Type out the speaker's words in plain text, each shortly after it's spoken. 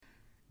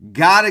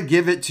Gotta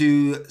give it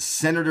to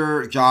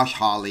Senator Josh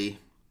Hawley,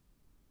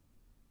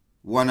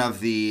 one of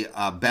the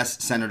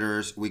best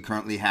senators we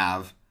currently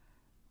have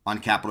on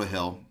Capitol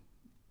Hill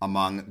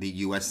among the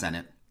U.S.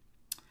 Senate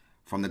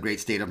from the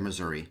great state of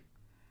Missouri.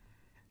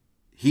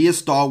 He is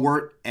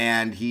stalwart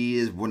and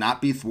will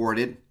not be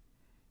thwarted.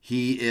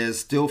 He is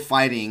still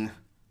fighting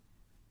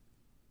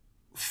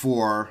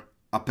for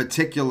a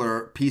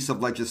particular piece of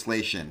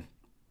legislation,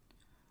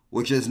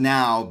 which is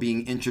now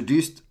being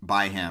introduced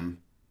by him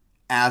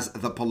as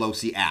the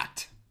Pelosi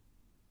Act.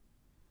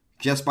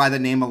 Just by the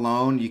name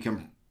alone, you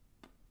can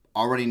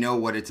already know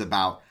what it's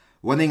about.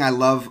 One thing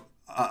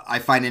I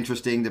find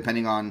interesting,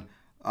 depending on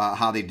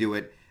how they do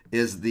it,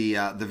 is the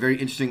very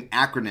interesting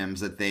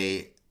acronyms that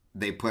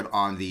they put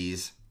on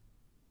these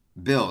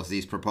bills,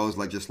 these proposed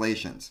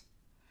legislations.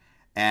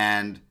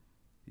 And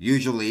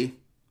usually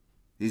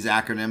these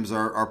acronyms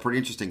are pretty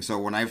interesting. So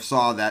when I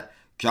saw that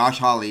Josh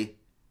Hawley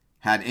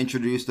had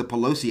introduced the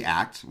Pelosi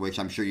Act, which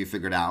I'm sure you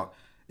figured out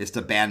is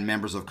to ban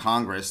members of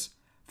Congress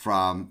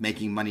from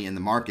making money in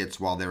the markets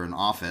while they're in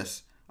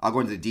office. I'll go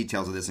into the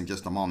details of this in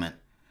just a moment.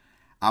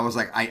 I was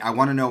like, I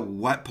want to know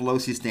what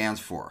Pelosi stands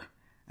for.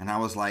 And I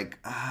was like,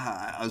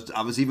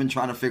 I was even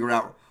trying to figure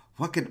out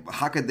how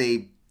could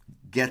they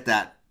get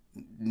that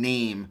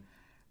name,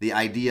 the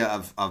idea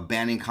of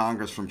banning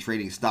Congress from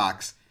trading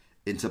stocks,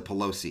 into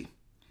Pelosi.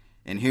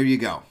 And here you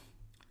go.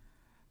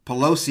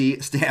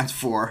 Pelosi stands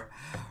for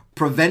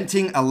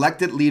preventing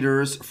elected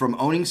leaders from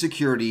owning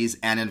securities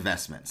and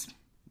investments.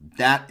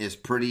 That is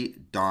pretty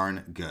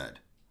darn good.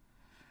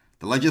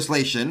 The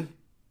legislation,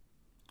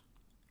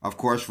 of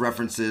course,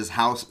 references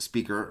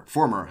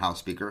former House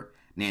Speaker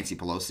Nancy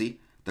Pelosi.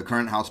 The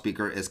current House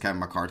Speaker is Kevin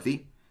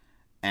McCarthy.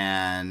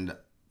 And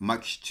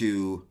much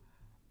to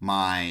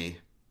my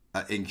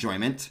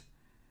enjoyment,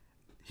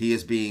 he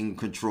is being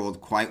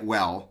controlled quite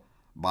well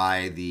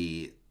by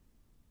the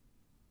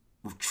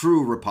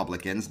true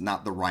Republicans,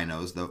 not the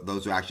rhinos,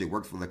 those who actually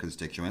work for the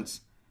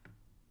constituents.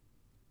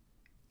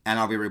 And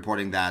I'll be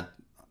reporting that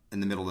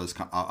in the middle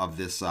of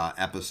this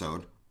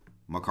episode.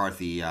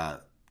 McCarthy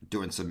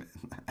doing some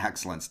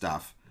excellent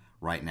stuff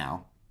right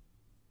now.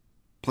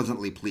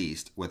 Pleasantly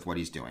pleased with what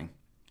he's doing.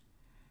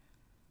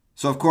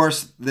 So, of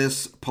course,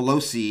 this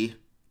Pelosi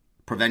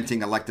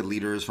Preventing Elected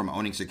Leaders from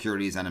Owning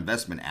Securities and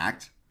Investment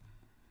Act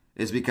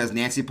is because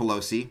Nancy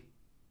Pelosi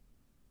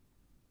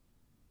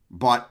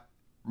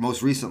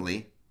most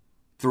recently,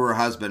 through her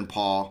husband,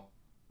 Paul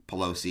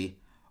Pelosi,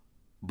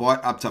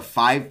 bought up to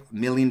 $5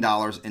 million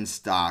in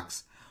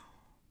stocks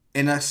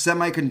in a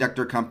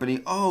semiconductor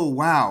company. Oh,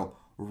 wow.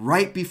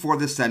 Right before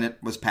the Senate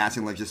was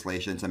passing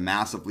legislation to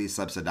massively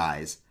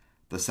subsidize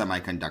the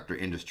semiconductor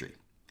industry.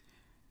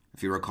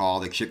 If you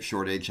recall, the chip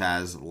shortage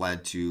has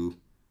led to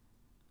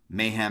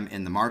mayhem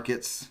in the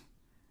markets,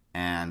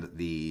 and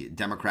the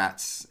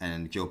Democrats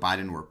and Joe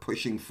Biden were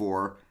pushing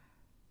for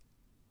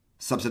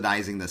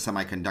subsidizing the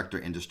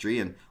semiconductor industry.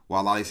 And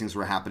while a lot of these things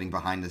were happening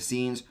behind the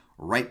scenes,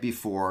 right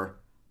before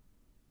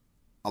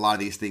a lot of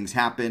these things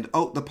happened,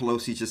 the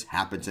Pelosi just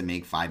happened to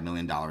make $5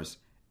 million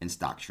in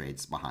stock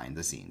trades behind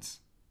the scenes.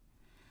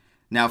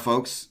 Now,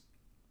 folks,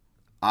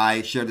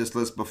 I shared this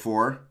list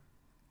before,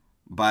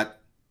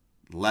 but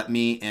let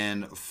me,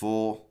 in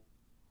full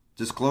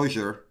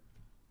disclosure,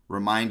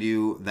 remind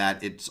you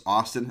that it's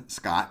Austin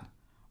Scott,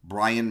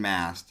 Brian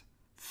Mast,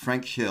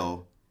 Frank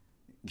Hill,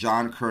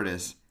 John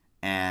Curtis,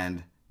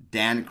 and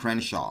Dan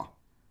Crenshaw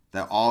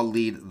that all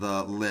lead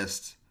the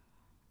list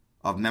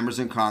of members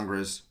in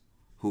Congress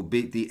who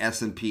beat the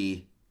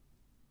S&P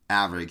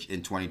average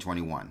in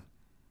 2021.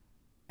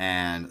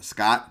 And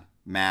Scott,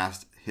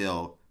 Mast,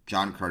 Hill,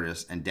 John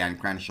Curtis, and Dan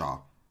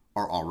Crenshaw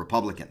are all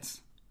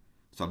Republicans.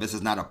 So this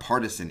is not a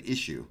partisan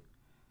issue.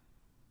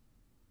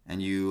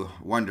 And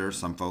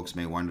some folks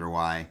may wonder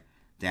why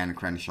Dan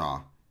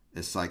Crenshaw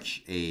is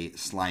such a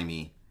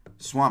slimy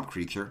swamp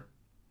creature,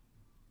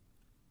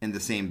 in the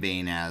same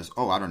vein as,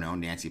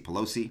 Nancy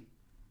Pelosi.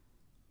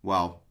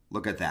 Well,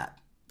 look at that.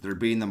 They're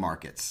beating the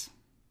markets.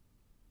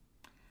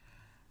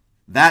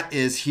 That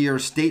is here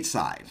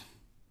stateside.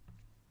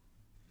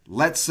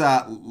 Let's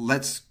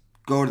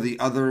go to the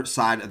other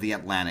side of the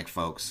Atlantic,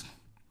 folks.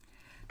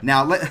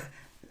 Now,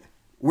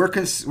 we're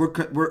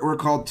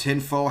called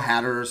tinfoil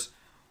hatters.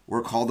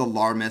 We're called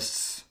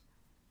alarmists.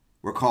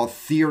 We're called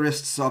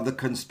theorists of the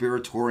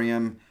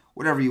conspiratorium,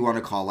 whatever you want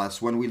to call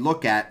us, when we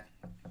look at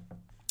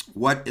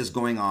what is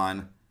going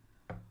on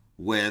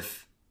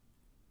with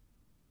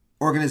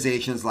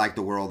organizations like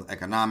the World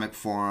Economic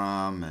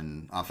Forum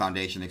and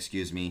Foundation,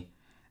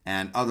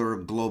 and other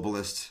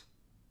globalist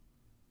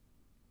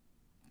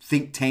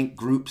think tank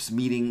groups,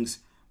 meetings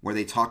where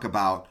they talk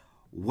about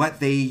what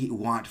they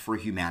want for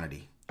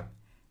humanity.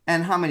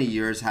 And how many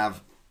years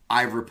have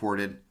I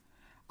reported?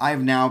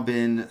 I've now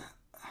been,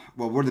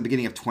 we're at the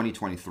beginning of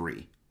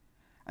 2023.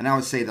 And I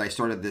would say that I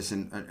started this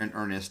in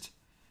earnest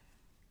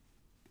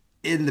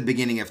in the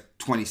beginning of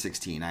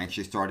 2016. I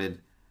actually started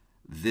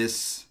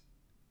this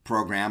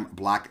program,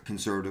 Black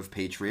Conservative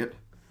Patriot.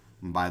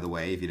 And by the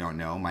way, if you don't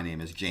know, my name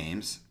is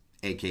James,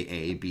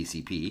 a.k.a.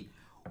 BCP,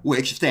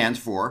 which stands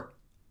for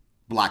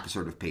Black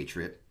Assertive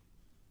Patriot.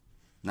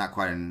 Not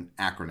quite an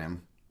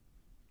acronym.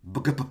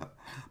 BKP.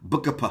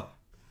 BKP.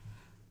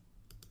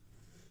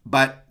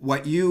 But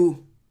what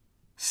you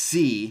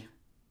see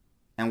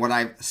and what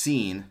I've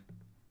seen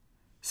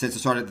since I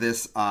started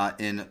this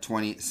in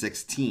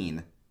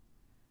 2016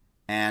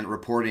 and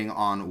reporting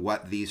on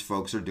what these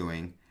folks are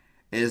doing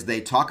is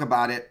they talk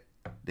about it,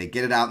 they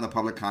get it out in the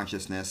public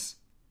consciousness,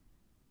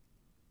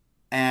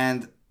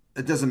 and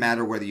it doesn't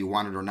matter whether you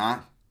want it or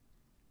not,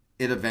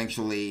 it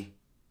eventually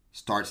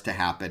starts to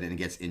happen and it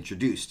gets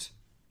introduced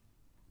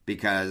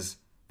because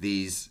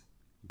these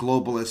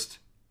globalist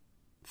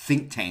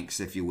think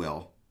tanks, if you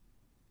will,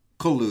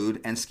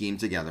 collude and scheme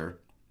together.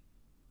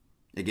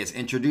 It gets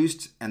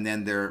introduced, and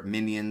then their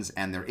minions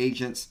and their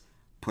agents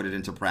put it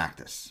into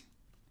practice.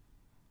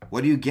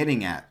 What are you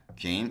getting at,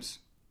 James?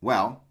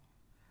 Well,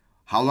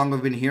 how long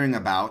have we been hearing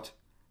about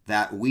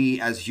that we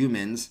as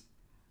humans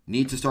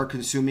need to start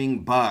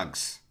consuming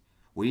bugs?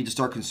 We need to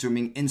start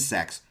consuming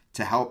insects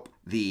to help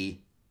the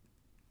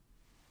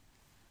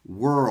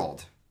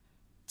world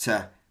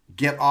to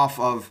get off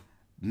of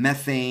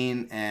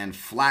methane and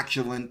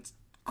flatulent,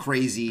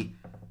 crazy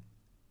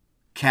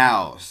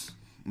cows.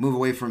 Move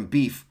away from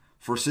beef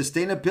for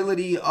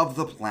sustainability of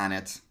the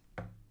planet.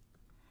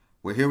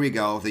 Well, here we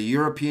go. The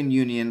European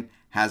Union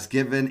has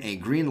given a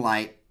green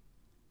light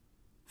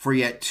for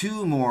yet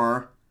 2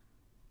 more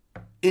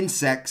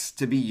insects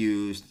to be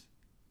used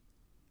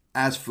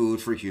as food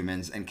for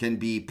humans and can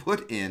be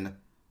put in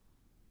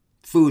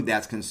food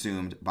that's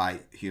consumed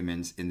by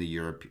humans in the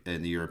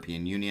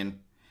European Union.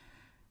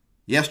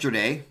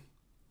 Yesterday,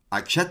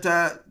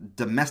 Acheta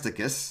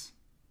domesticus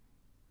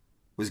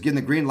was given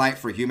the green light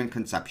for human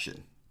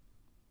consumption.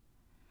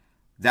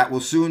 That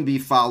will soon be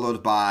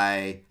followed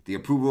by the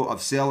approval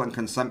of sale and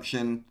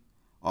consumption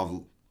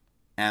of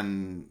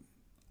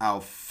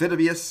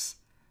Amphibius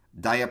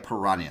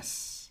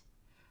diaperanus.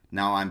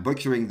 Now, I'm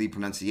butchering the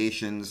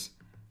pronunciations,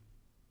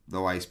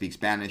 though I speak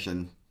Spanish,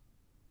 and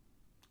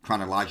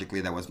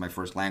chronologically, that was my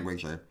first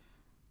language. I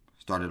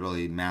started to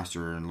really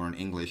master and learn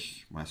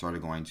English when I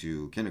started going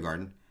to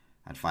kindergarten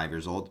at 5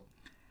 years old.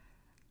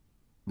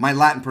 My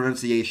Latin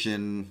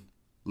pronunciation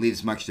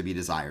leaves much to be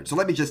desired. So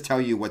let me just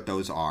tell you what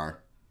those are.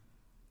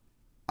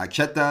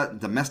 Acheta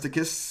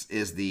domesticus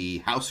is the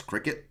house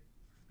cricket.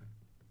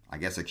 I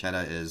guess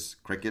Acheta is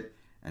cricket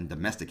and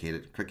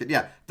domesticated cricket.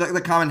 Yeah,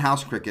 the common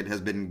house cricket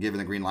has been given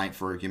the green light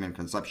for human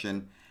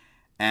consumption.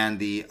 And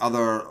the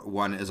other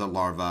one is a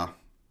larva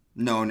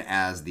known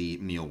as the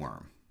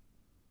mealworm.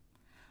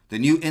 The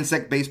new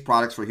insect-based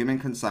products for human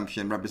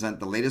consumption represent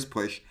the latest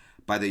push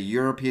by the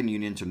European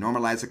Union to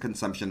normalize the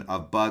consumption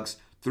of bugs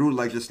through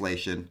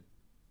legislation,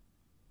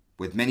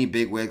 with many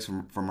bigwigs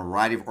from a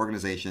variety of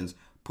organizations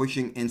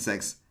pushing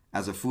insects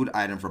as a food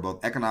item for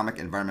both economic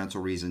and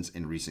environmental reasons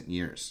in recent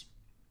years.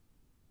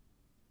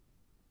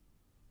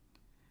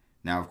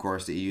 Now, of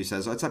course, the EU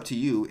says, it's up to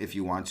you if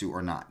you want to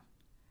or not.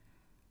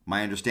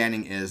 My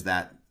understanding is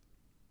that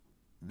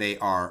they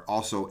are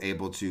also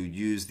able to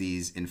use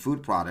these in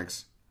food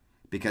products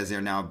because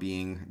they're now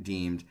being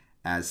deemed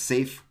as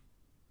safe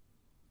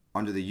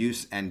under the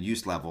use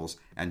levels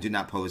and do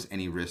not pose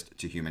any risk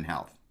to human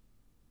health.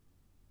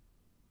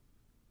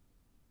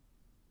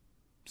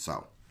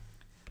 So,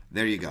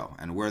 there you go.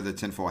 And we're the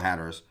tinfoil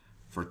hatters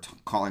for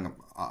calling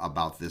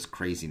about this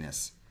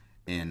craziness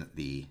in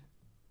the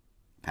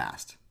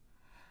past.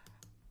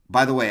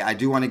 By the way, I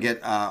do want to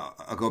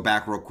go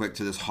back real quick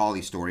to this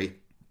Hawley story.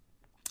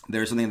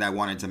 There's something that I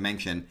wanted to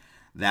mention,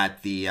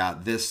 that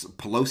this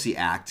Pelosi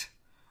Act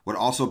would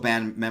also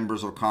ban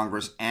members of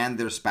Congress and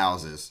their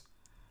spouses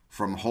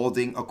from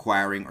holding,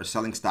 acquiring, or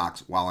selling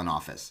stocks while in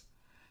office.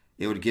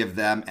 It would give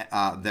them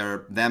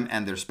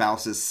and their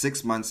spouses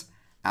 6 months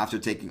after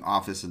taking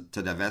office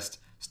to divest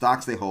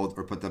stocks they hold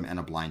or put them in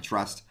a blind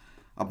trust.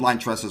 A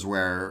blind trust is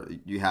where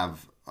you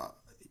have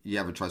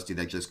a trustee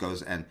that just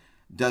goes and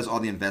does all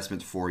the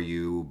investments for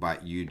you,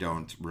 but you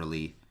don't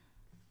really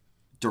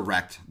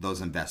direct those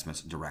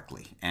investments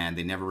directly. And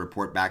they never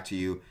report back to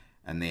you,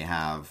 and they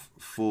have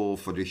full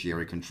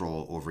fiduciary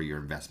control over your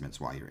investments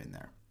while you're in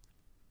there.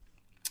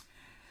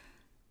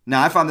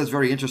 Now, I found this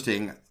very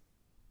interesting.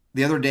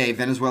 The other day,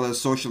 Venezuela's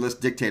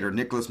socialist dictator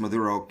Nicolas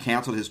Maduro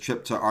canceled his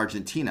trip to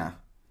Argentina.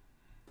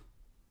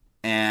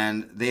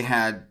 And they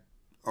had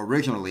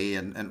originally,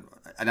 and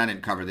I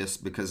didn't cover this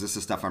because this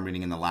is stuff I'm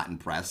reading in the Latin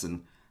press,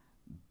 and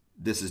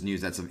this is news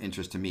that's of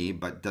interest to me,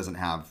 but doesn't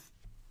have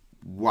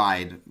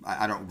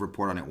I don't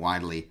report on it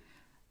widely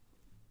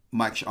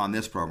much on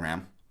this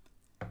program.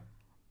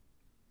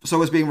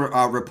 So it's being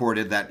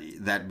reported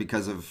that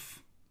because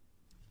of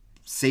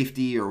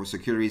safety or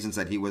security reasons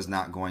that he was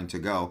not going to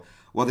go.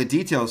 Well, the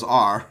details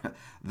are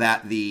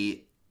that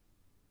the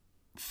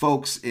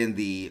folks in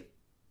the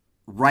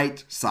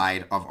right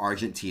side of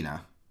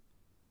Argentina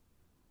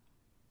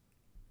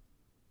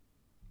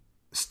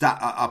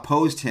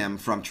opposed him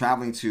from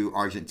traveling to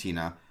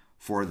Argentina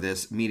for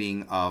this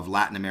meeting of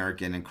Latin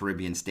American and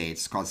Caribbean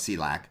states called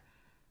CELAC.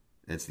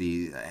 It's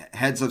the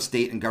heads of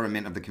state and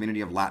government of the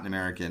Community of Latin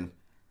American.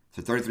 It's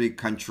a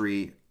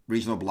 33-country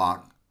regional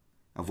bloc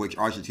of which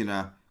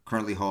Argentina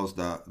currently holds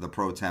the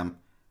pro tem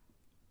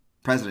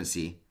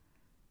presidency,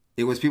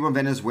 it was people in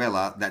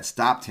Venezuela that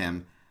stopped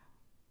him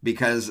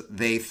because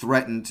they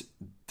threatened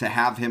to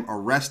have him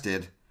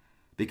arrested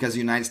because the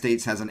United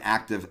States has an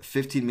active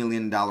 $15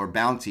 million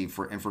bounty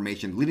for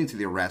information leading to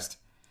the arrest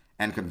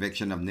and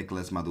conviction of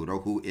Nicolas Maduro,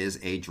 who is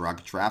a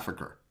drug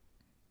trafficker.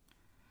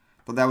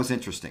 Thought that was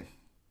interesting.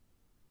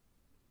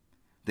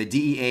 The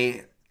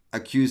DEA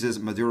accuses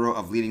Maduro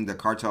of leading the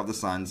Cartel of the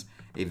Suns,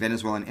 a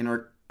Venezuelan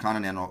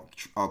intercontinental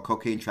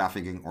cocaine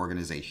trafficking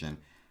organization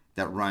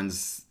that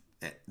runs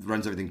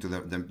everything to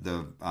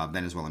the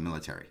Venezuelan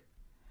military.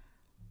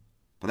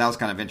 But that was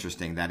kind of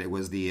interesting that it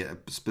was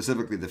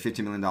specifically the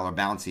 $50 million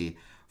bounty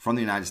from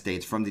the United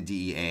States, from the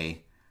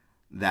DEA,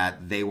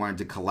 that they wanted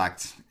to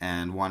collect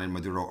and wanted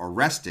Maduro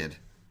arrested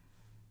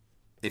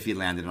if he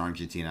landed in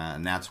Argentina,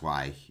 and that's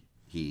why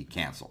he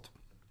canceled.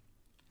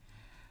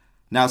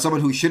 Now,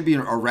 someone who should be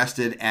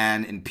arrested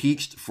and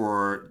impeached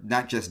for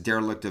not just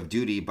derelict of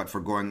duty, but for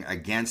going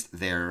against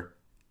their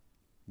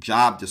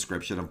job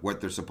description of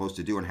what they're supposed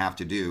to do and have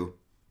to do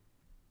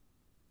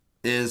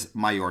is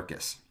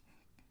Mayorkas.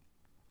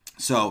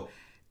 So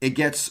it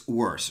gets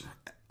worse.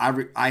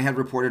 I had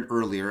reported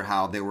earlier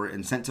how they were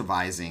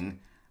incentivizing,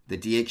 the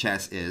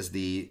DHS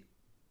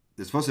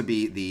they're supposed to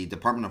be the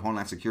Department of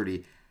Homeland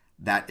Security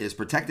that is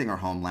protecting our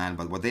homeland,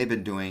 but what they've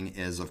been doing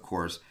is, of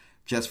course,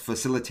 just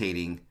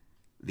facilitating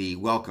the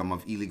welcome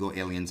of illegal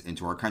aliens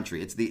into our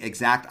country. It's the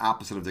exact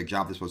opposite of the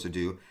job they're supposed to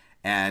do,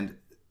 and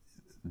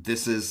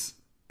this is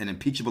an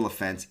impeachable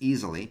offense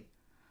easily.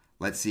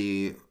 Let's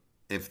see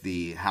if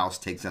the House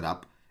takes it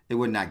up. It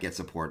would not get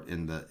support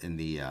in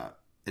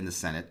the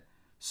Senate,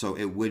 so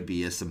it would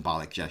be a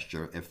symbolic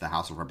gesture if the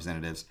House of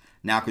Representatives,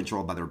 now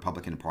controlled by the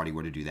Republican Party,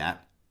 were to do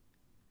that.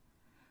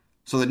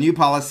 So the new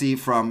policy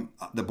from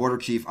the border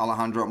chief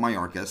Alejandro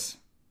Mayorkas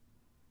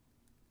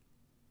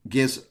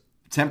gives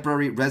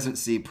temporary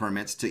residency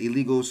permits to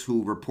illegals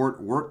who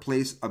report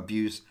workplace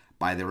abuse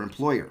by their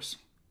employers.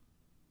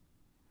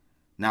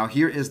 Now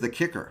here is the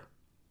kicker.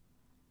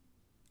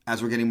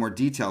 As we're getting more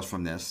details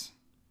from this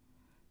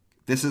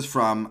is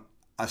from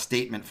a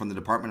statement from the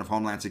Department of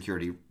Homeland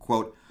Security.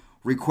 Quote,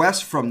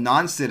 requests from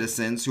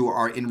non-citizens who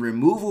are in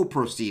removal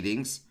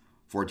proceedings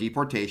for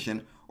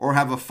deportation or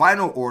have a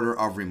final order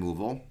of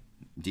removal,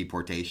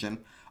 deportation,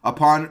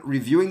 upon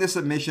reviewing the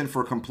submission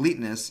for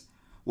completeness,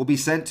 will be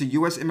sent to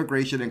U.S.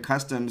 Immigration and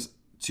Customs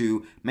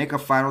to make a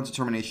final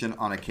determination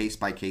on a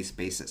case-by-case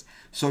basis.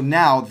 So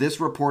now this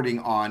reporting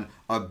on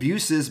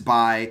abuses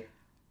by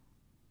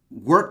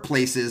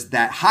workplaces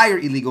that hire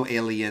illegal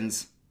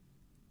aliens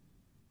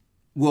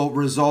will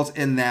result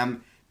in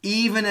them,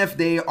 even if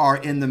they are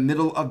in the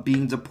middle of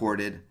being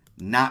deported,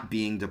 not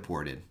being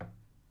deported.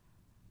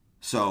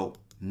 So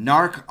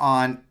narc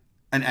on,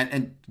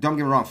 and don't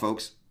get me wrong,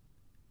 folks,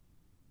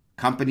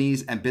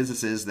 companies and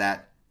businesses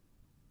that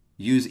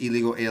use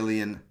illegal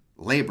alien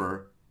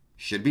labor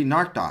should be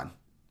narked on.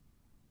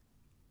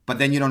 But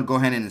then you don't go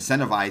ahead and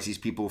incentivize these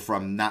people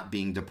from not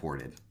being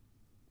deported.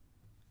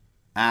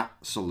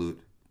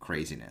 Absolute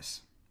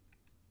craziness.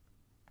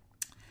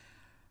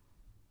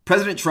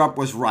 President Trump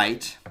was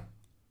right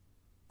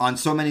on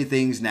so many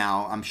things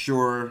now. I'm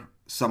sure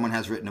someone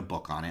has written a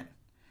book on it.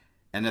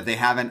 And if they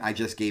haven't, I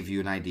just gave you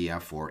an idea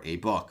for a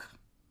book.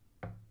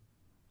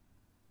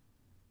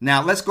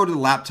 Now, let's go to the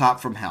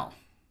laptop from hell.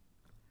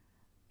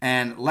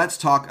 And let's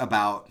talk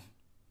about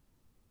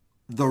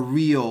the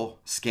real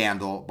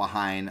scandal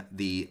behind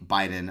the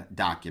Biden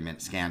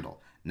document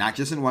scandal. Not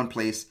just in one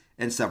place,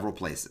 in several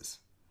places.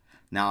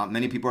 Now,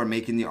 many people are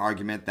making the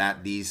argument that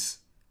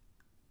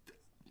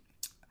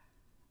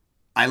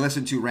I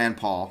listened to Rand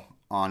Paul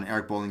on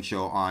Eric Bolling's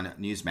show on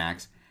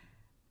Newsmax,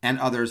 and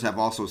others have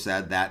also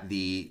said that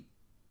the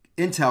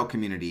intel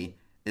community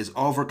is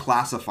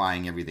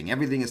over-classifying everything.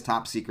 Everything is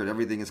top secret,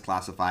 everything is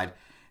classified,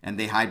 and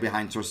they hide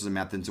behind sources and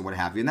methods and what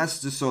have you. And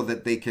that's just so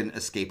that they can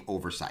escape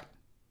oversight.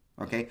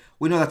 Okay?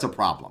 We know that's a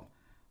problem.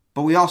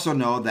 But we also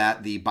know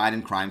that the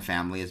Biden crime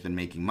family has been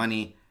making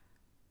money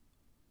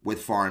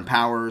with foreign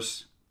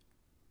powers,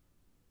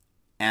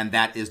 and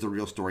that is the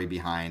real story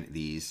behind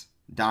these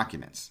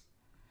documents.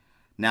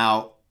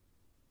 Now,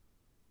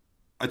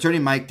 Attorney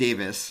Mike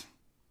Davis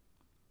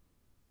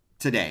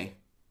yesterday,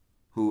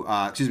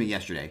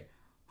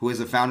 who is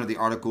the founder of the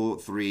Article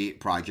 3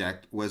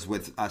 project, was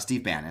with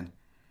Steve Bannon.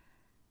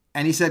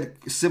 And he said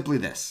simply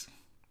this.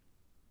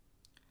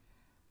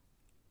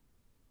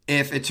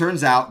 If it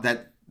turns out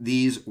that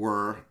these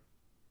were,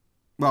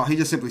 well, he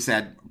just simply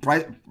said,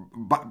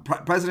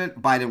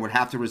 President Biden would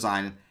have to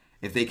resign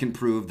if they can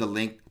prove the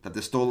link that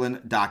the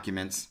stolen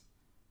documents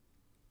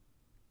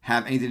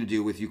have anything to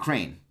do with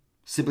Ukraine,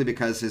 simply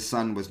because his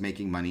son was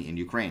making money in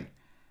Ukraine.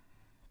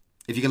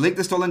 If you can link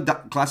the stolen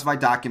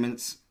classified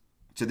documents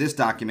to this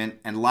document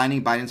and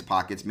lining Biden's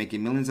pockets,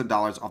 making millions of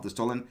dollars off the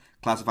stolen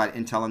classified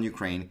intel on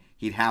Ukraine,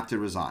 he'd have to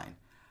resign.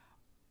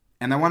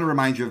 And I want to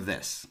remind you of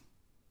this.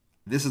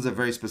 This is a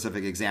very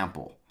specific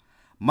example.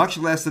 Much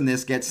less than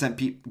this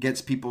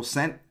gets people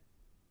sent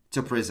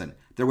to prison.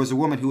 There was a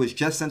woman who was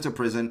just sent to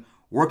prison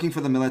working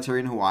for the military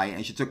in Hawaii,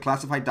 and she took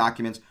classified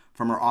documents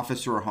from her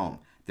office to her home.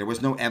 There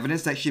was no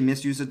evidence that she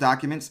misused the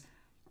documents.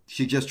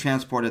 She just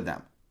transported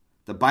them.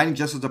 The Biden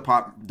Justice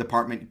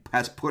Department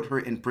has put her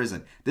in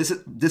prison. This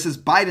is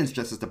Biden's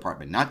Justice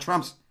Department, not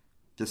Trump's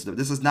Justice.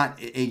 This is not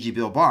AG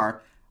Bill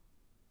Barr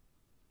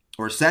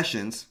or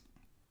Sessions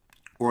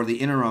or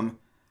the interim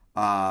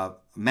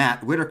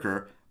Matt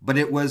Whitaker, but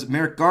it was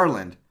Merrick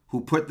Garland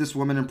who put this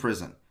woman in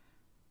prison.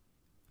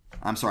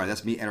 I'm sorry,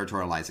 that's me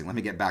editorializing. Let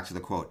me get back to the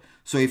quote.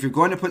 So if you're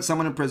going to put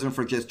someone in prison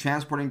for just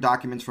transporting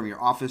documents from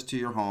your office to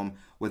your home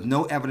with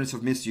no evidence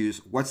of misuse,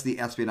 what's the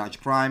espionage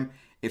crime?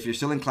 If you're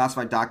stealing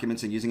classified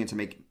documents and using it to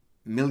make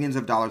millions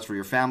of dollars for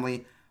your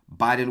family,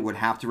 Biden would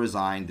have to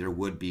resign. There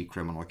would be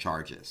criminal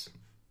charges.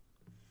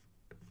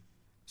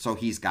 So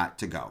he's got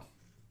to go.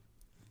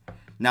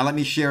 Now let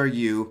me share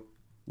you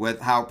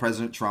with how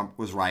President Trump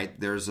was right.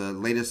 There's a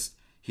latest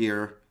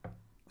here,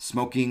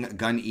 smoking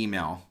gun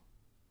email.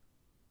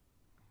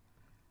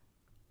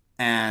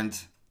 And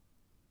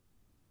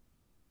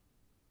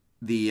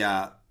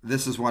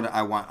this is what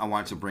I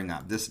want to bring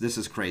up. This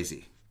is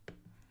crazy.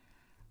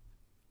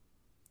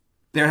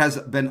 There has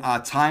been a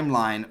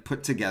timeline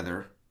put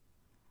together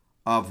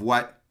of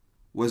what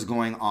was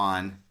going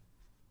on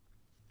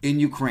in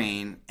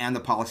Ukraine and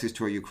the policies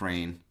toward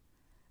Ukraine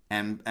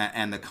and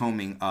the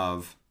combing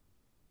of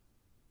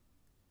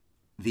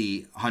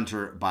the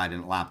Hunter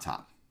Biden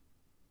laptop.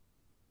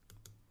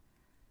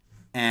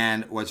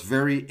 And what's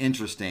very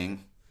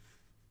interesting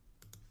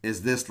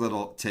is this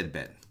little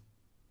tidbit.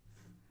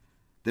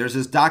 There's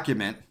this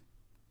document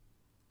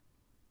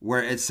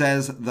where it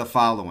says the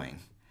following.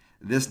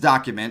 This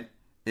document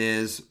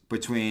is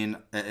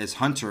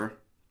Hunter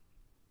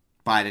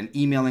Biden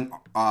emailing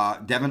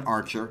Devon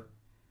Archer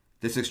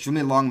this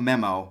extremely long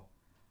memo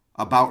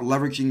about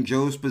leveraging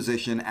Joe's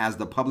position as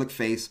the public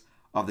face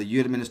of the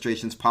U.S.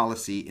 administration's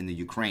policy in the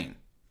Ukraine.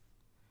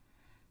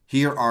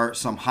 Here are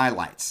some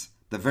highlights.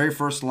 The very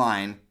first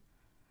line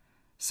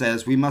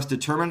says, we must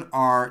determine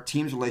our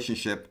team's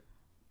relationship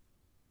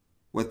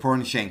with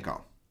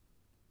Poroshenko.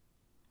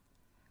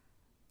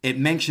 It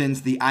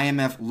mentions the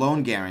IMF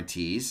loan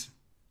guarantees.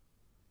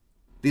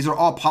 These are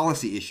all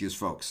policy issues,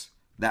 folks,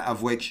 that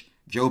of which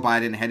Joe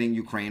Biden heading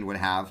Ukraine would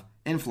have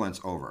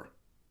influence over.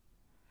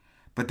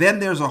 But then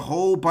there's a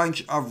whole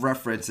bunch of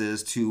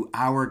references to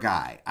our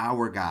guy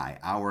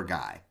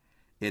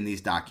in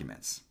these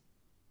documents.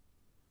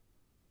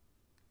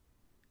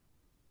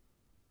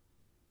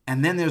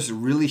 And then there's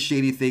really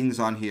shady things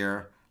on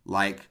here,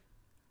 like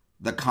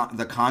the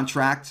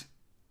contract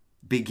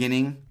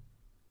beginning,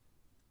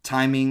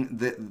 timing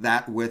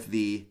that with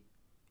the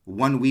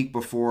 1 week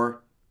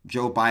before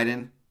Joe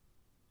Biden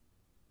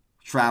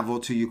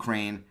traveled to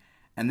Ukraine.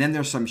 And then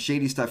there's some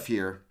shady stuff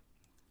here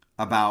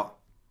about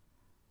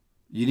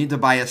you need to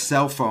buy a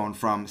cell phone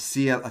from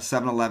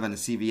 7-Eleven and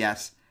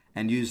CVS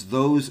and use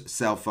those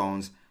cell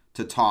phones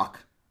to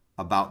talk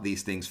about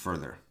these things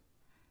further.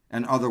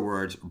 In other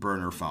words,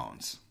 burner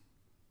phones.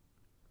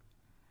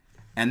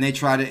 And they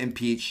try to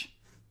impeach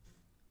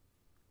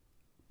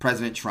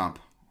President Trump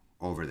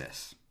over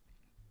this.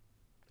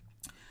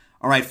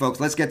 All right,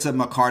 folks, let's get to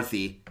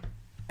McCarthy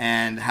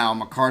and how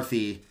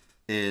McCarthy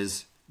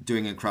is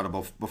doing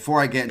incredible. Before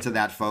I get into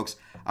that, folks,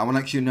 I want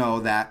to let you know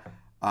that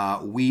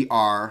we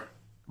are,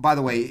 by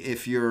the way,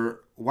 if you're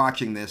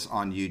watching this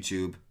on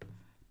YouTube,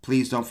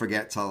 please don't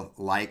forget to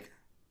like,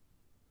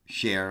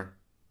 share,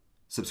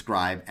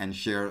 subscribe, and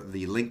share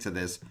the link to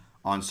this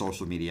on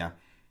social media.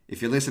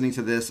 If you're listening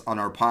to this on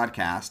our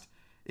podcast,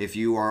 if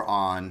you are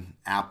on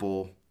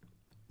Apple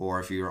or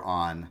if you're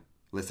on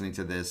listening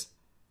to this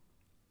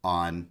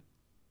on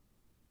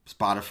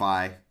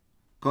Spotify,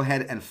 go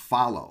ahead and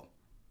follow.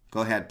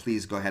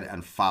 Please go ahead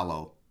and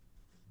follow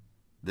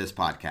this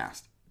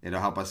podcast.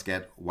 It'll help us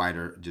get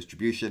wider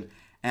distribution.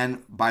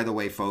 And by the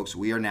way, folks,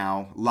 we are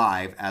now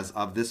live as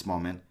of this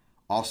moment,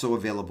 also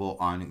available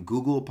on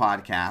Google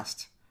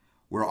Podcast.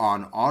 We're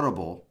on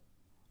Audible.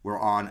 We're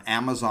on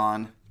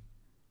Amazon.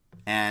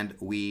 And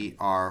we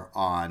are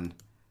on,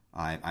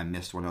 I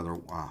missed one other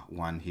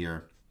one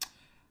here.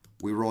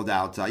 We rolled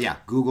out,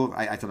 Google.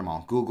 I said them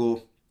all.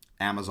 Google,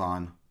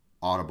 Amazon,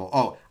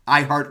 Audible.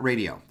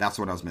 iHeartRadio. That's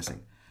what I was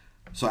missing.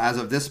 So as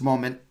of this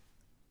moment,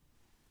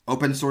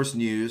 Open Source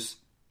News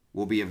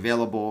will be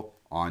available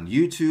on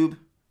YouTube.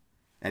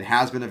 It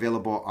has been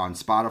available on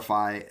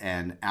Spotify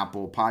and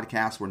Apple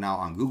Podcasts. We're now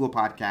on Google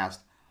Podcast,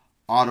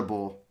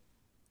 Audible,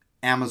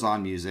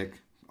 Amazon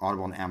Music,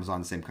 Audible and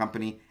Amazon, the same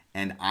company,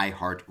 and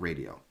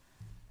iHeartRadio.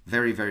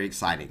 Very, very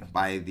exciting.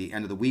 By the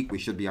end of the week, we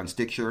should be on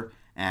Stitcher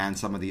and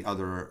some of the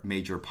other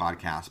major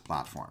podcast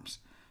platforms.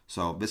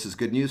 So this is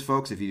good news,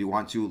 folks. If you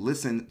want to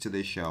listen to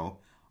this show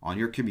on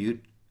your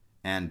commute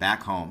and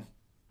back home,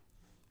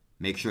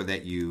 make sure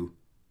that you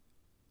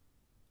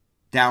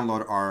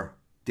download our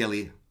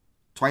daily,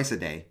 twice a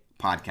day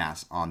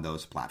podcasts on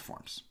those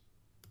platforms.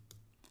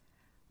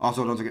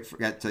 Also, don't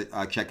forget to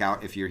check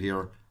out, if you're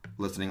here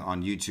listening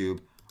on YouTube,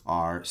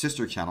 our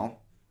sister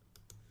channel,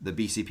 the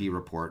BCP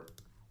Report,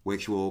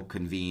 which will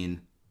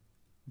convene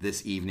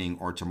this evening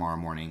or tomorrow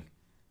morning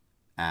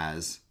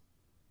as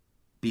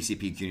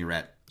BCP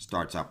Juniorette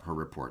starts up her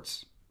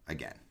reports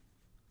again.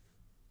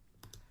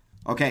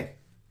 Okay,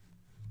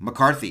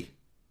 McCarthy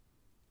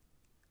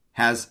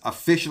has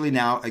officially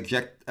now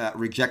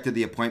rejected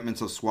the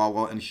appointments of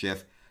Swalwell and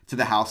Schiff to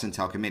the House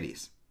Intel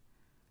committees.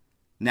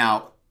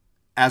 Now,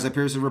 as I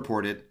previously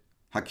reported,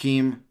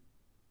 Hakeem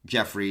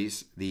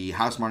Jeffries, the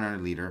House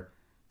Minority Leader,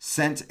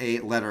 sent a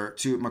letter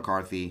to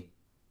McCarthy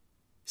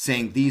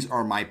saying, "These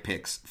are my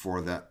picks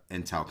for the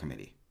Intel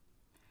Committee."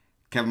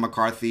 Kevin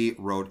McCarthy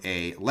wrote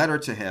a letter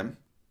to him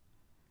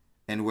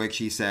in which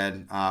he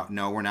said,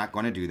 no, we're not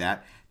going to do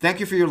that. "Thank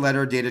you for your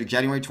letter dated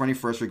January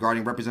 21st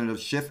regarding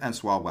Representatives Schiff and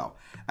Swalwell.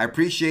 I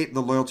appreciate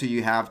the loyalty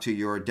you have to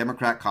your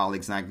Democrat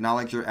colleagues, and I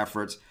acknowledge your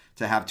efforts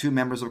to have 2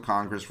 members of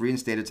Congress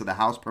reinstated to the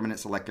House Permanent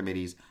Select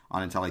Committees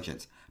on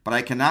Intelligence. But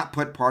I cannot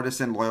put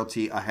partisan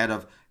loyalty ahead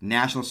of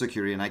national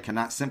security, and I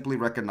cannot simply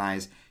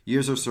recognize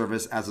years of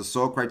service as the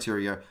sole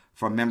criteria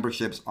for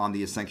memberships on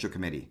the Essential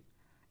Committee.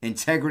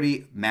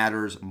 Integrity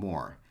matters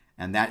more."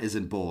 And that is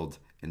in bold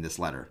in this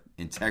letter.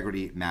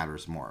 Integrity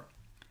matters more.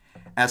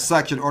 "As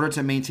such, in order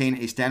to maintain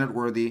a standard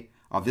worthy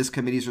of this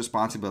committee's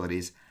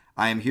responsibilities,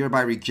 I am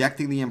hereby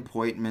rejecting the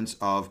appointments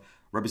of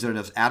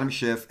Representatives Adam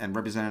Schiff and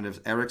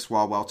Representative Eric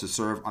Swalwell to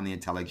serve on the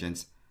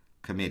Intelligence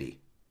Committee.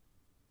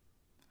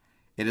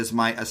 It is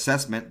my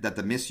assessment that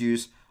the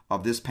misuse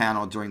of this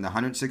panel during the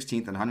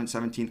 116th and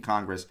 117th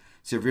Congress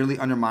severely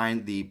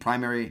undermined the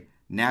primary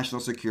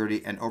national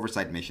security and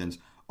oversight missions,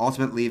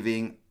 ultimately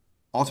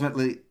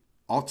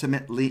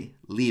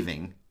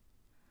leaving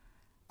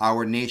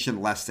our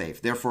nation less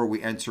safe. Therefore, as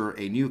we enter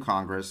a new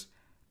Congress,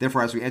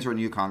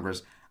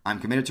 I'm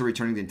committed to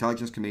returning the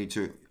Intelligence Committee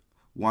to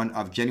one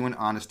of genuine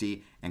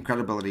honesty and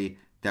credibility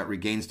that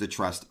regains the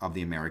trust of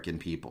the American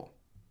people."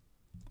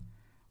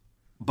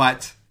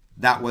 But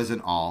that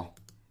wasn't all.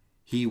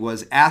 He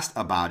was asked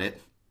about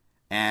it,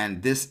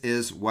 and this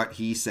is what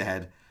he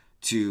said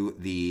to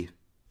the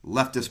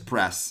leftist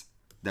press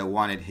that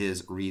wanted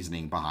his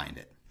reasoning behind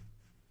it.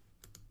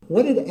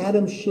 What did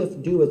Adam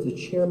Schiff do as the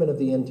chairman of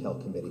the Intel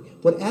Committee?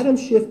 What Adam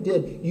Schiff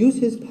did, use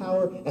his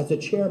power as the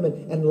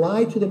chairman and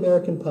lie to the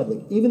American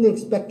public. Even the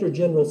Inspector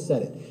General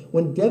said it.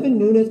 When Devin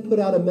Nunes put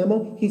out a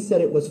memo, he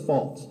said it was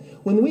false.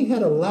 When we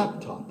had a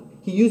laptop,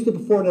 he used it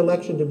before an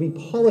election to read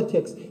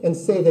politics and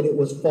say that it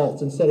was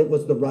false and said it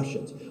was the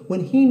Russians.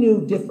 When he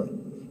knew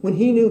different, when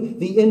he knew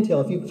the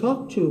intel, if you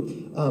talk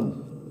to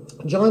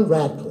John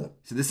Radcliffe.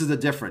 So this is the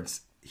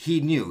difference. He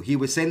knew. He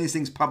was saying these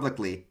things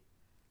publicly,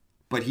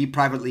 but he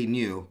privately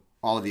knew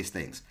all of these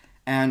things.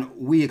 And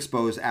we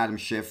exposed Adam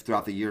Schiff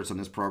throughout the years on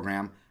this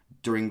program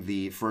during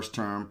the first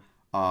term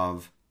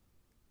of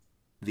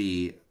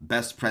the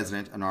best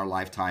president in our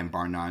lifetime,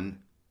 bar none,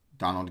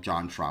 Donald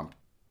John Trump.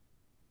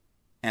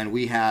 And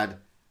we had,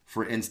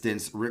 for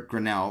instance, Rick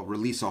Grinnell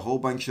release a whole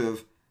bunch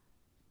of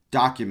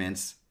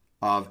documents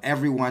of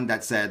everyone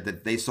that said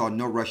that they saw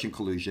no Russian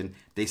collusion.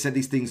 They said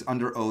these things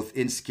under oath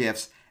in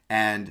skiffs,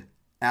 and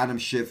Adam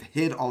Schiff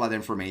hid all that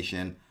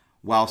information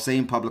while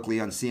saying publicly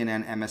on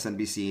CNN,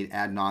 MSNBC,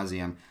 ad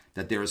nauseum,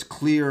 that there is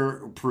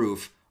clear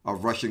proof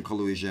of Russian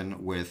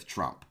collusion with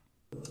Trump.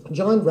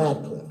 John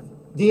Radcliffe,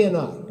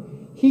 DNI,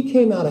 he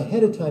came out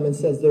ahead of time and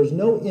says there's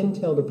no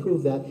intel to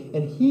prove that,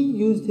 and he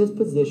used his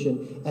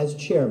position as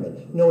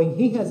chairman, knowing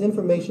he has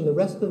information the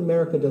rest of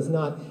America does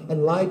not,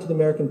 and lied to the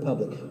American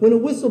public. When a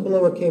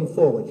whistleblower came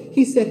forward,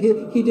 he said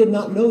he did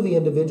not know the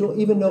individual,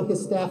 even though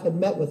his staff had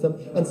met with him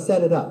and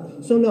set it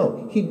up. So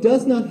no, he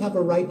does not have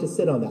a right to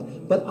sit on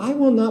that. But I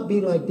will not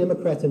be like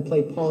Democrats and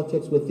play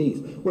politics with these,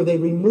 where they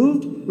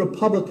removed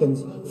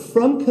Republicans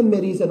from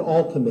committees and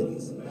all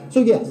committees. So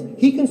yes,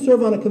 he can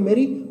serve on a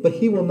committee, but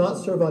he will not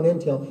serve on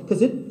intel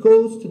because it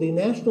goes to the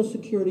national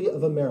security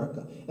of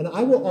America. And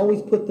I will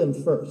always put them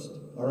first.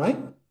 All right?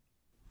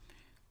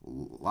 A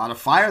lot of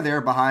fire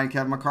there behind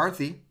Kevin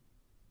McCarthy.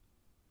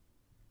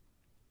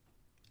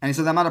 And he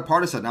says, I'm not a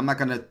partisan. I'm not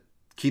going to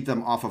keep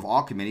them off of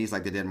all committees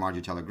like they did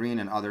Marjorie Taylor Greene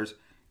and others,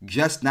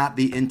 just not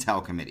the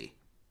Intel Committee.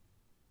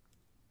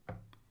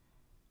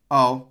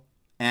 Oh,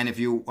 and if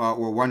you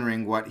were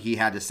wondering what he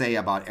had to say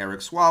about Eric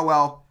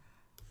Swalwell,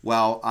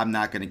 well, I'm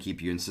not going to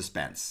keep you in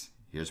suspense.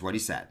 Here's what he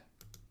said.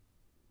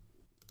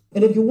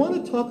 And if you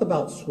want to talk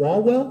about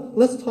Swalwell,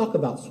 let's talk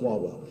about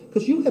Swalwell,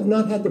 because you have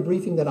not had the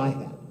briefing that I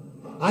had.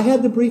 I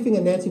had the briefing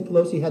and Nancy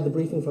Pelosi had the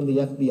briefing from the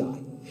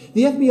FBI.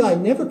 The FBI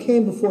never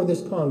came before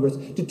this Congress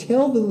to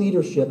tell the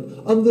leadership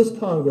of this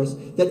Congress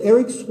that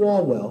Eric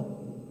Swalwell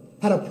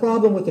had a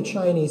problem with a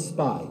Chinese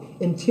spy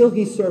until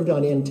he served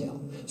on Intel.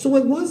 So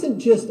it wasn't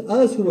just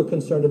us who were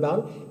concerned about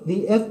it.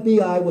 The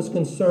FBI was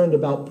concerned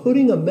about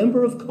putting a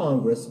member of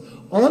Congress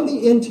on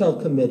the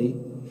Intel Committee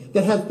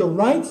that has the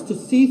rights to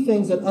see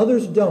things that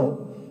others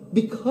don't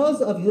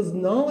because of his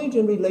knowledge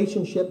and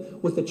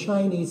relationship with a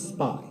Chinese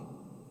spy.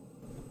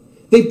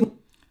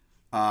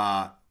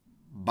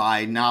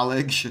 By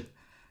knowledge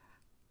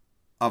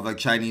of a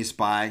Chinese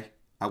spy,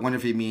 I wonder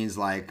if he means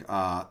like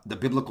the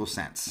biblical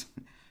sense,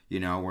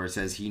 where it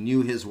says he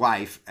knew his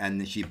wife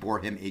and she bore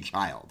him a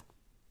child.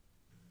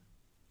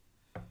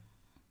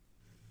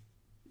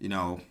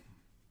 Well,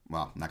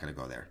 I'm not going to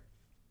go there.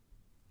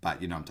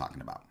 but you know what I'm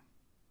talking about.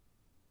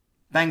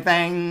 Bang,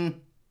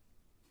 bang.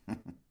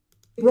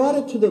 Brought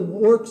it to the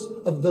works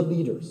of the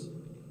leaders.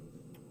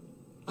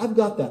 I've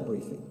got that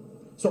briefing.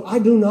 So I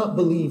do not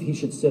believe he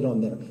should sit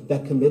on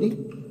that committee.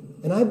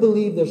 And I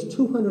believe there's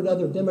 200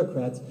 other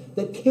Democrats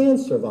that can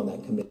serve on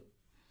that committee.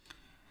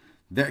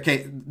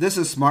 Okay, this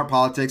is smart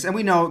politics. And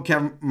we know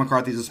Kevin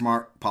McCarthy's a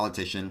smart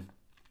politician.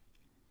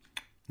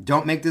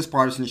 Don't make this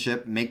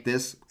partisanship. Make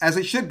this as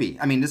it should be.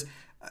 I mean, this.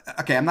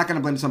 Okay, I'm not going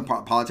to blame some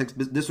politics,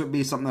 but this would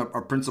be something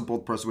a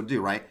principled person would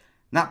do, right?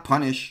 Not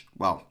punish,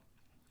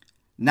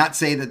 not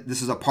say that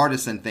this is a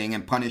partisan thing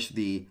and punish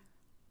the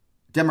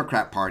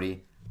Democrat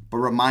Party, but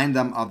remind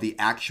them of the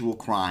actual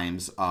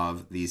crimes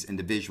of these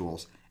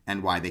individuals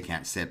and why they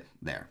can't sit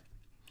there.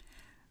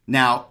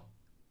 Now,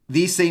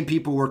 these same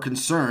people were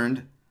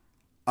concerned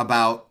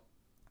about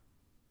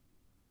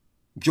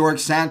George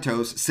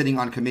Santos sitting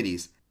on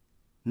committees.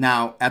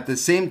 Now, at the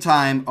same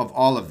time of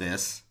all of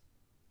this,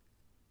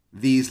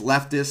 these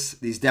leftists,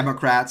 these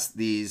Democrats,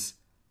 these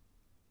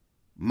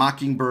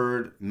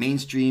Mockingbird,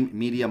 mainstream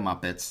media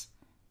Muppets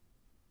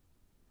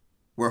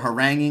were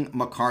haranguing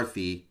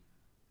McCarthy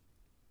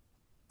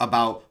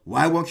about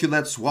why won't you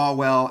let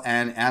Swalwell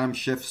and Adam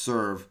Schiff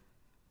serve?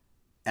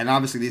 And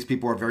obviously these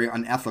people are very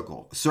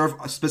unethical. Serve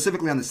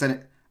specifically on the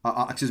Senate,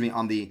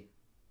 on the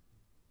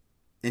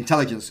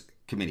Intelligence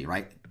Committee,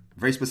 right?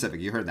 Very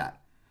specific. You heard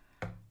that.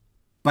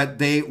 But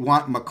they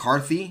want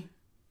McCarthy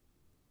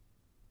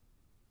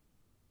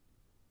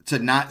to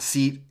not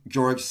seat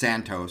George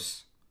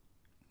Santos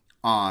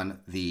on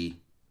any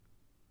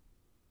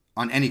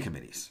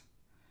committees.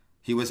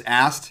 He was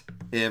asked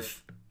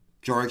if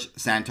George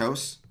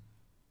Santos,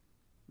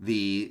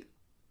 the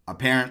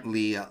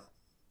apparently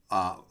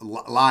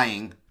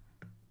lying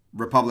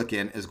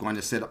Republican, is going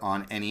to sit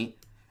on any.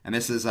 And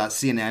this is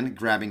CNN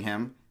grabbing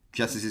him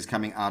just as he's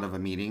coming out of a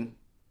meeting.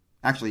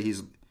 Actually,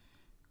 he's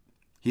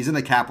in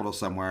the Capitol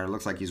somewhere. It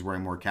looks like he's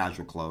wearing more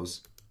casual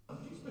clothes. Do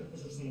you expect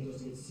Mr.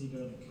 Santos to get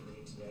seated on the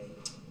committee today?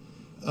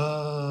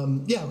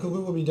 Yeah,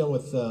 we'll be done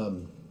with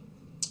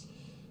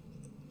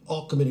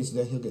all committees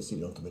today. He'll get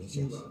seated on committees,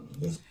 yes.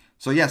 Yes.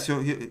 So yes,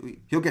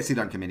 he'll get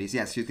seated on committees.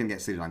 Yes, he's going to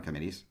get seated on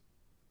committees.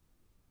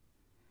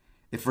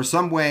 If for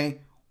some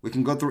way we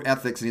can go through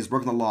ethics and he's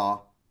broken the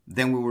law,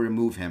 then we will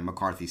remove him,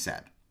 McCarthy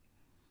said.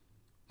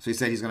 So he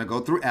said he's going to go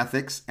through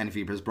ethics, and if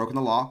he has broken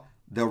the law,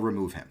 they'll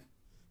remove him.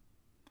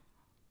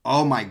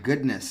 Oh my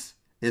goodness.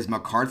 Is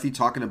McCarthy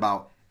talking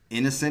about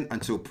innocent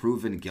until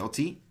proven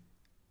guilty?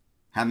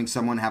 Having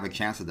someone have a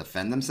chance to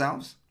defend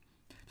themselves?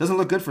 Doesn't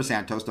look good for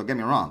Santos, don't get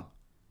me wrong.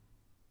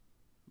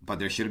 But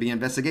there should be an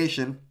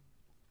investigation,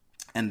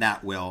 and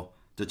that will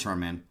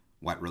determine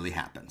what really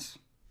happens.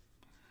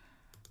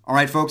 All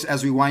right, folks,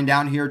 as we wind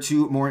down here,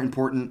 two more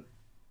important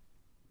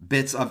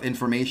bits of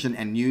information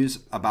and news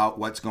about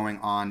what's going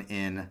on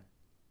in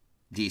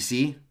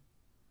D.C.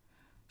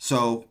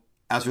 So,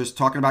 as we're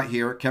talking about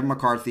here, Kevin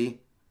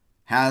McCarthy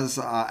has,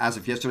 as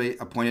of yesterday,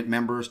 appointed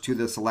members to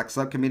the select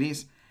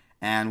subcommittees.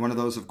 And one of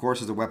those, of course,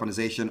 is the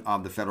weaponization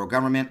of the federal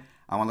government.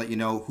 I want to let you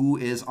know who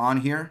is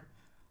on here.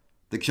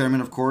 The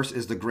chairman, of course,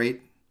 is the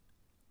great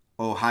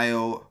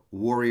Ohio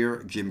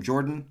warrior Jim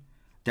Jordan.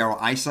 Darrell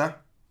Issa,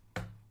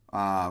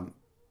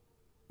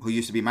 who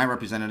used to be my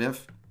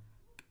representative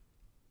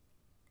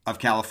of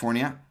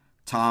California.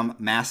 Tom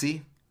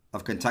Massey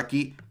of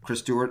Kentucky. Chris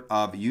Stewart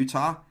of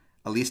Utah.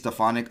 Elise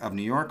Stefanik of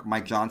New York.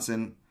 Mike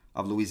Johnson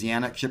of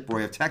Louisiana. Chip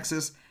Roy of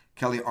Texas.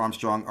 Kelly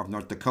Armstrong of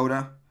North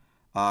Dakota.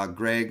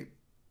 Greg,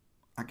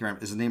 I can't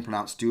remember, is his name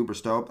pronounced Stube or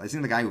Stope? I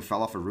think the guy who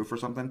fell off a roof or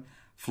something.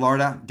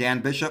 Florida, Dan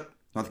Bishop,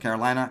 North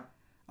Carolina.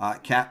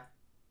 Kat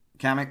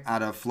Kamek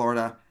out of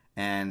Florida.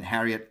 And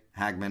Harriet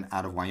Hagman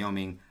out of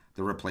Wyoming,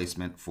 the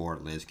replacement for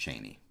Liz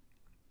Cheney.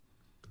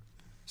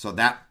 So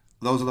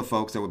those are the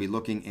folks that will be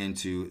looking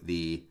into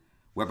the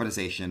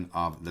weaponization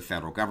of the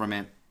federal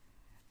government.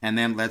 And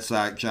then let's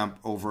jump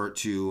over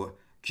to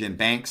Jim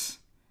Banks.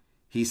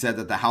 He said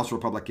that the House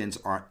Republicans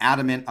are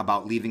adamant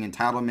about leaving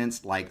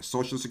entitlements like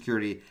Social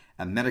Security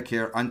and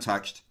Medicare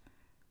untouched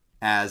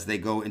as they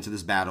go into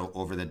this battle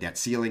over the debt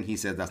ceiling. He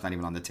said that's not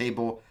even on the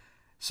table.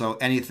 So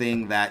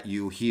anything that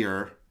you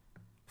hear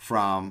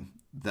from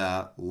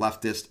the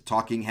leftist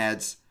talking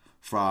heads,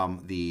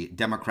 from the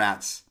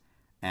Democrats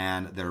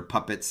and their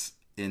puppets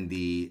in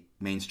the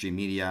mainstream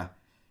media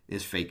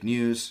is fake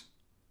news.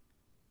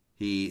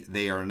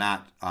 They're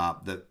not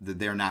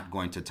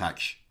going to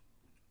touch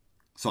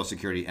Social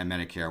Security and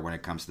Medicare when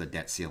it comes to the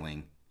debt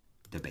ceiling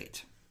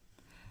debate.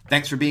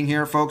 Thanks for being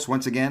here, folks.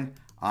 Once again,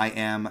 I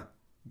am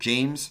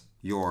James,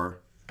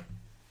 your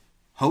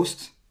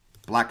host,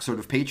 Black Sort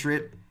of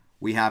Patriot.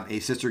 We have a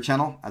sister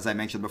channel, as I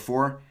mentioned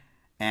before.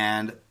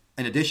 And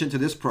in addition to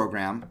this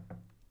program,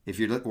 if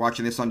you're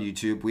watching this on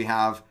YouTube, we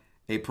have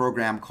a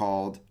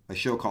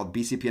show called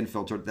BCP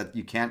Unfiltered that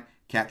you can't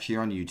catch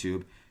here on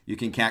YouTube. You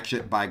can catch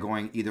it by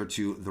going either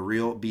to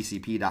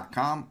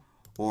therealbcp.com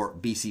or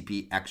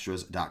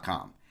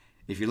bcpextras.com.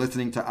 If you're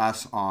listening to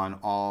us on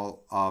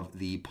all of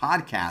the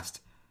podcast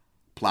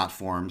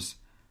platforms,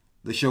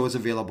 the show is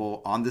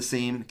available on the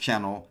same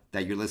channel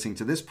that you're listening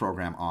to this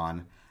program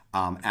on,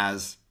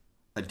 as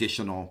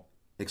additional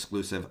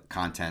exclusive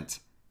content.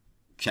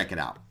 Check it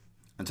out.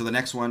 Until the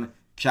next one,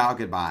 ciao,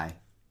 goodbye,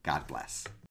 God bless.